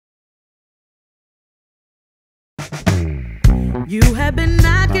You have been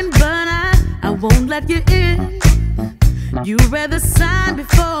knocking, but I won't let you in. You read the sign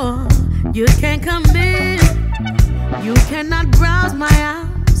before you can't come in. You cannot browse my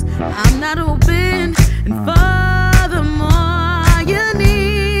house, I'm not open. And furthermore, you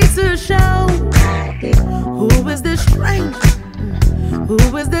need to show who is this stranger,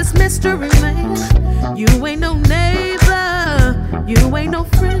 who is this mystery man. You ain't no neighbor, you ain't no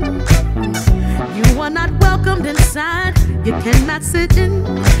friend. You are not welcomed inside, you cannot sit in.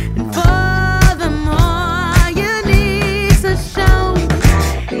 And furthermore, you need to show.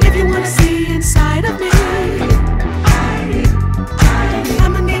 If you wanna see inside of me,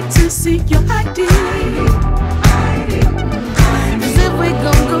 I'ma need to see your ID. Cause if we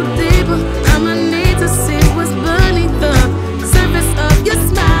gon' go deeper, I'ma need to see what's beneath the surface of your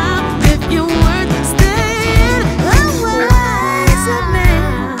smile. If you weren't staying away,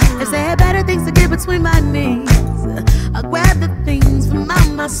 if they had better things to get between my knees, I'll grab the things from out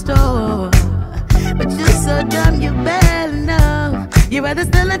my store. But you're so dumb, you better know. You'd rather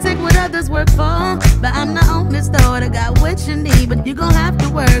steal and take what others work for. But I'm the only store that got what you need. But you gon' have to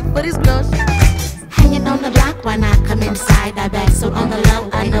work for these groceries. Hanging on the block, why not come inside? I bet so on the low,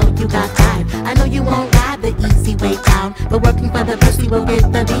 I know you got vibe. I know you won't ride the easy way down, but working for the pussy will get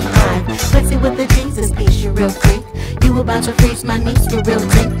the beehive. Pussy with the Jesus piece, you real freak. You about to freeze my knees, you real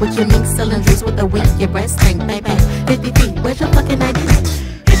drink. With your mink cylinders with a wink, your breast stink, baby. 50 feet, where's your fucking ID?